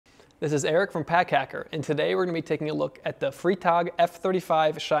This is Eric from Pack Hacker, and today we're going to be taking a look at the FREITAG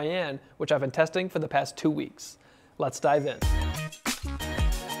F35 Cheyenne, which I've been testing for the past 2 weeks. Let's dive in.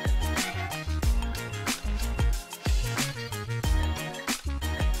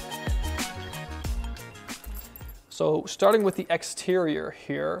 So starting with the exterior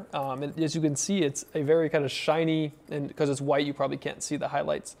here, as you can see, it's a very kind of shiny, and because it's white, you probably can't see the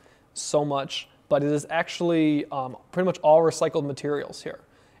highlights so much, but it is actually pretty much all recycled materials here.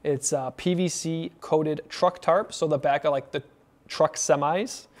 It's PVC coated truck tarp, so the back of like the truck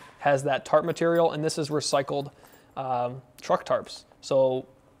semis has that tarp material, and this is recycled truck tarps. So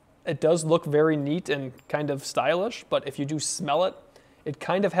it does look very neat and kind of stylish, but if you do smell it, it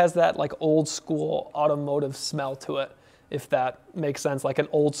kind of has that like old school automotive smell to it, if that makes sense, like an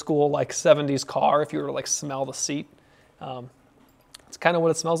old school like 70s car, if you were to like smell the seat. It's kind of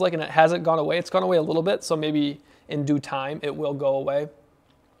what it smells like, and it hasn't gone away. It's gone away a little bit, so maybe in due time it will go away.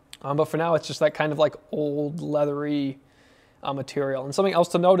 But for now, it's just that kind of like old leathery material. And something else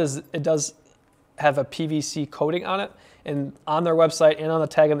to note is it does have a PVC coating on it. And on their website and on the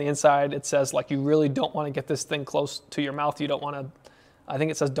tag on the inside, it says like you really don't want to get this thing close to your mouth. You don't want to, I think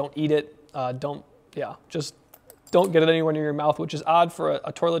it says don't eat it. Just don't get it anywhere near your mouth, which is odd for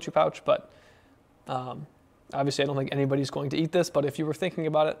a toiletry pouch. But obviously, I don't think anybody's going to eat this. But if you were thinking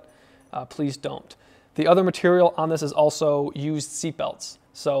about it, please don't. The other material on this is also used seatbelts.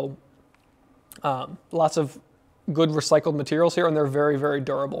 So lots of good recycled materials here, and they're very, very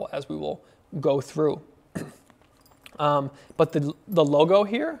durable, as we will go through. But the logo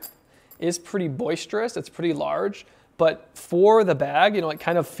here is pretty boisterous. It's pretty large, but for the bag, you know, it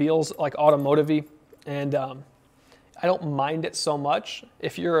kind of feels like automotive-y, and I don't mind it so much.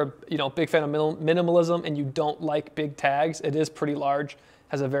 If you're a big fan of minimalism and you don't like big tags, it is pretty large.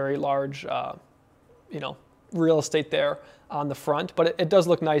 Has a very large real estate there on the front, but it does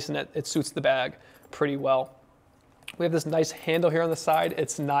look nice, and it suits the bag pretty well. We have this nice handle here on the side.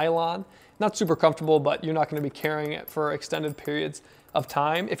 It's nylon, not super comfortable, but you're not going to be carrying it for extended periods of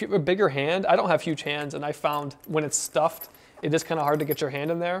time. If you have a bigger hand, I don't have huge hands, and I found when it's stuffed, it is kind of hard to get your hand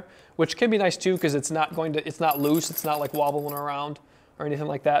in there, which can be nice too, because it's not loose, it's not like wobbling around or anything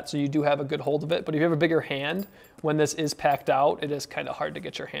like that, so you do have a good hold of it. But if you have a bigger hand, when this is packed out, it is kind of hard to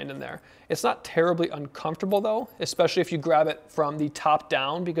get your hand in there. It's not terribly uncomfortable though, especially if you grab it from the top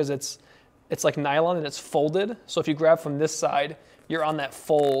down, because it's like nylon and it's folded. So if you grab from this side, you're on that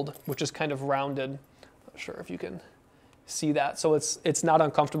fold, which is kind of rounded. Not sure if you can see that. So it's not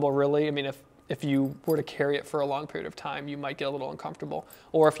uncomfortable really. I mean, if you were to carry it for a long period of time, you might get a little uncomfortable.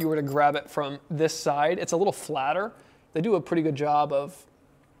 Or if you were to grab it from this side, it's a little flatter. They do a pretty good job of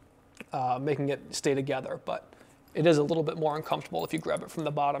making it stay together, but it is a little bit more uncomfortable if you grab it from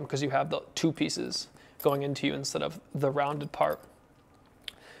the bottom, because you have the two pieces going into you instead of the rounded part.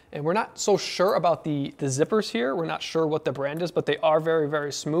 And we're not so sure about the zippers here. We're not sure what the brand is, but they are very,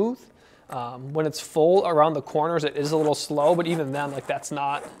 very smooth. When it's full around the corners, it is a little slow, but even then, like that's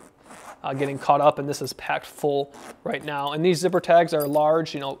not getting caught up, and this is packed full right now. And these zipper tags are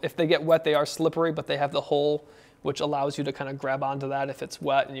large. You know, if they get wet, they are slippery, but they have the hole, which allows you to kind of grab onto that if it's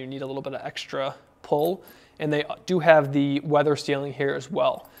wet and you need a little bit of extra pull. And they do have the weather sealing here as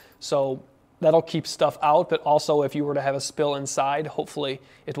well. So that'll keep stuff out, but also if you were to have a spill inside, hopefully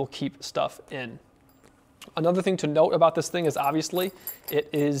it will keep stuff in. Another thing to note about this thing is obviously it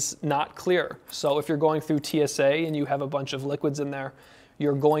is not clear. So if you're going through TSA and you have a bunch of liquids in there,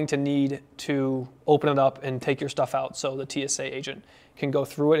 you're going to need to open it up and take your stuff out so the TSA agent can go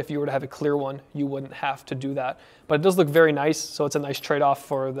through it. If you were to have a clear one, you wouldn't have to do that. But it does look very nice, so it's a nice trade-off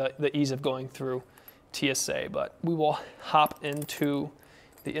for the ease of going through TSA. But we will hop into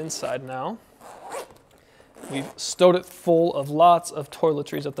the inside now. We've stowed it full of lots of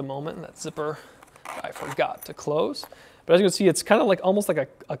toiletries at the moment, and that zipper I forgot to close. But as you can see, it's kind of like almost like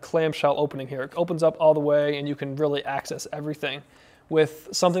a clamshell opening here. It opens up all the way, and you can really access everything. With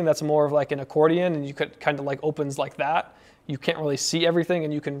something that's more of like an accordion, and you could kind of like opens like that, you can't really see everything,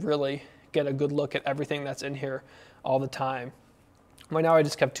 and you can really get a good look at everything that's in here all the time. Right now I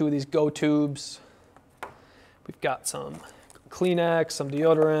just have 2 of these Go tubes. We've got some Kleenex, some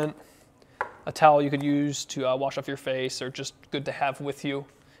deodorant, a towel you could use to wash off your face, or just good to have with you,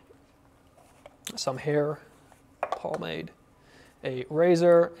 some hair pomade, a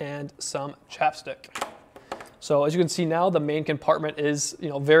razor, and some chapstick. So as you can see now, the main compartment is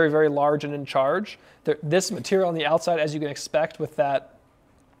very, very large and in charge. This material on the outside, as you can expect with that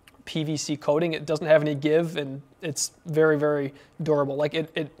PVC coating, it doesn't have any give, and it's very, very durable. Like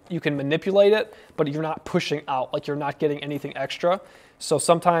you can manipulate it, but you're not pushing out, like you're not getting anything extra. So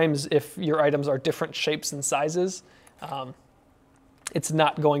sometimes if your items are different shapes and sizes, it's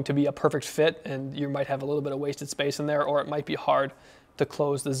not going to be a perfect fit, and you might have a little bit of wasted space in there, or it might be hard to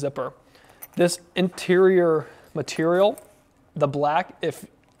close the zipper. This interior material, the black, if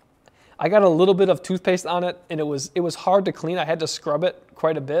I got a little bit of toothpaste on it, and it was hard to clean. I had to scrub it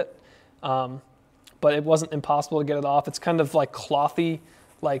quite a bit, but it wasn't impossible to get it off. It's kind of like clothy,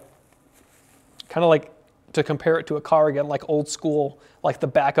 like kind of like, to compare it to a car again, like old school, like the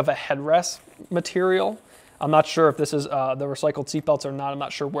back of a headrest material. I'm not sure if this is the recycled seatbelts or not. I'm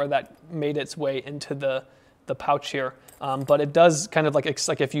not sure where that made its way into the pouch here. But it does kind of like, it's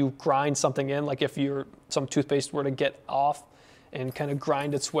like if you grind something in, like if some toothpaste were to get off and kind of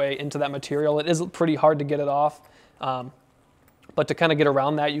grind its way into that material, it is pretty hard to get it off. But to kind of get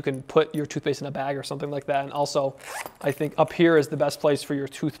around that, you can put your toothpaste in a bag or something like that. And also, I think up here is the best place for your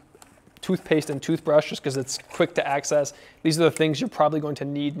toothpaste and toothbrush, just because it's quick to access. These are the things you're probably going to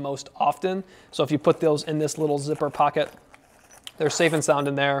need most often. So if you put those in this little zipper pocket, they're safe and sound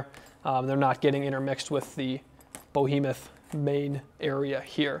in there. They're not getting intermixed with the behemoth main area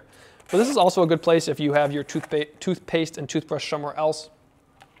here. But this is also a good place if you have your toothpaste and toothbrush somewhere else.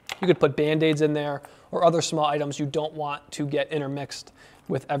 You could put Band-Aids in there or other small items you don't want to get intermixed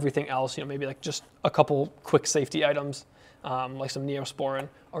with everything else. You know, maybe like just a couple quick safety items, like some Neosporin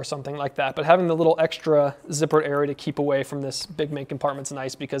or something like that. But having the little extra zippered area to keep away from this big main compartment's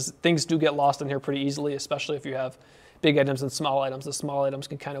nice, because things do get lost in here pretty easily, especially if you have big items and small items. The small items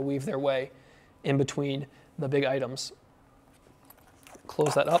can kind of weave their way in between the big items.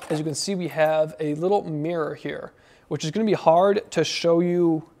 Close that up. As you can see, we have a little mirror here, which is going to be hard to show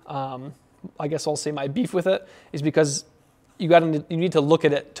you. I guess I'll say my beef with it is because you need to look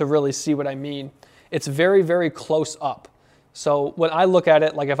at it to really see what I mean. It's very, very close up. So when I look at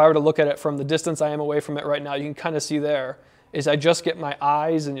it, like if I were to look at it from the distance I am away from it right now, you can kind of see there is I just get my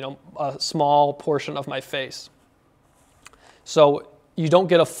eyes and, you know, a small portion of my face. So you don't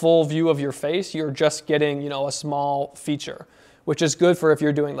get a full view of your face. You're just getting, you know, a small feature, which is good for if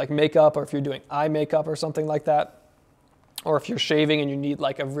you're doing like makeup or if you're doing eye makeup or something like that. Or if you're shaving and you need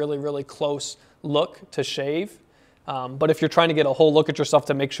like a really, really close look to shave. But if you're trying to get a whole look at yourself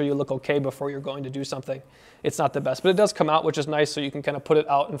to make sure you look okay before you're going to do something, it's not the best. But it does come out, which is nice, so you can kind of put it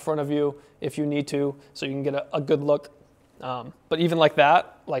out in front of you if you need to, so you can get a good look. But even like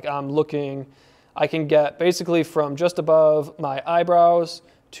that, like I'm looking, I can get basically from just above my eyebrows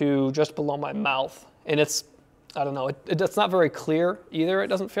to just below my mouth. And it's, I don't know, it's not very clear either, it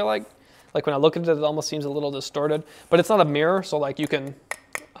doesn't feel like. Like when I look at it, it almost seems a little distorted. But it's not a mirror, so like you can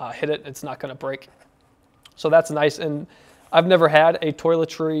hit it, it's not gonna break. So that's nice. And I've never had a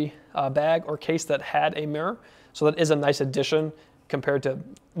toiletry bag or case that had a mirror. So that is a nice addition compared to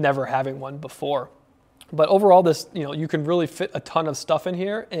never having one before. But overall, this, you know, you can really fit a ton of stuff in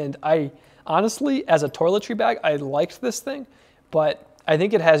here. And I honestly, as a toiletry bag, I liked this thing, but I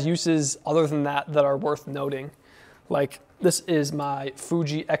think it has uses other than that that are worth noting. Like this is my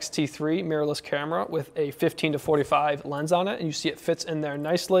Fuji X-T3 mirrorless camera with a 15-45 lens on it. And you see it fits in there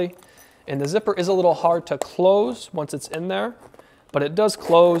nicely. And the zipper is a little hard to close once it's in there, but it does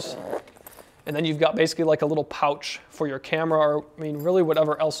close. And then you've got basically like a little pouch for your camera, or I mean, really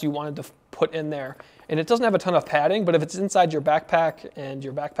whatever else you wanted to put in there. And it doesn't have a ton of padding, but if it's inside your backpack and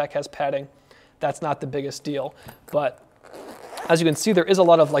your backpack has padding, that's not the biggest deal. But as you can see, there is a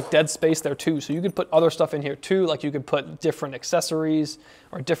lot of like dead space there too. So you could put other stuff in here too. Like you could put different accessories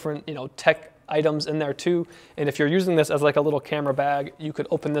or different, you know, tech items in there too. And if you're using this as like a little camera bag, you could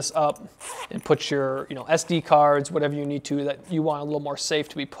open this up and put your, you know, SD cards, whatever you need to, that you want a little more safe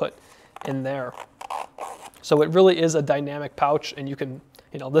to be put in there. So it really is a dynamic pouch, and you can,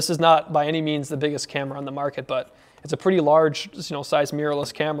 you know, this is not by any means the biggest camera on the market, but it's a pretty large, you know, size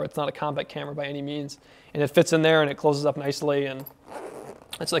mirrorless camera. It's not a compact camera by any means. And it fits in there and it closes up nicely, and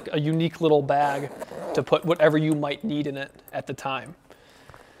it's like a unique little bag to put whatever you might need in it at the time.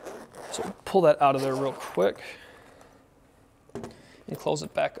 So pull that out of there real quick and close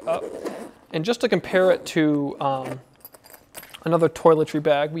it back up. And just to compare it to another toiletry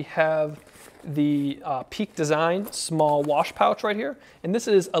bag, we have the Peak Design small wash pouch right here. And this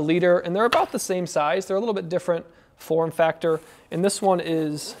is 1 liter, and they're about the same size. They're a little bit different form factor. And this one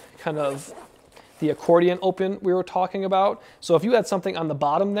is kind of the accordion open we were talking about. So if you had something on the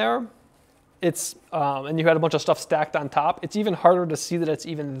bottom there, it's and you had a bunch of stuff stacked on top, it's even harder to see that it's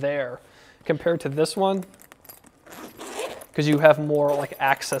even there compared to this one, because you have more like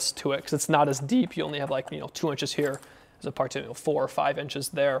access to it, because it's not as deep. You only have like, you know, 2 inches here as opposed to, you know, 4 or 5 inches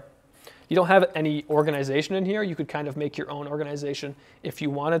there. You don't have any organization in here. You could kind of make your own organization if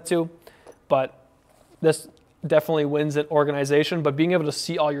you wanted to, but this definitely wins at organization. But being able to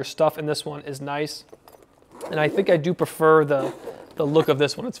see all your stuff in this one is nice. And I think I do prefer the the look of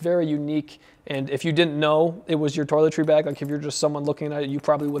this one. It's very unique, and if you didn't know it was your toiletry bag, like if you're just someone looking at it, you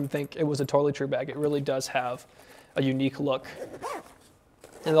probably wouldn't think it was a toiletry bag. It really does have a unique look.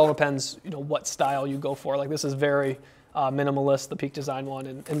 And it all depends, you know, what style you go for. Like this is very minimalist, the Peak Design one,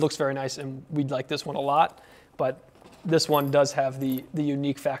 and looks very nice, and we'd like this one a lot. But this one does have the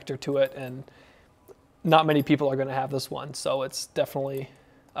unique factor to it, and not many people are going to have this one. So it's definitely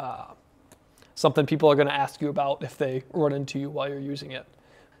something people are going to ask you about if they run into you while you're using it.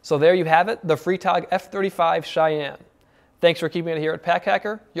 So there you have it, the FREITAG F35 Cheyenne. Thanks for keeping it here at Pack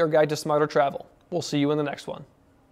Hacker, your guide to smarter travel. We'll see you in the next one.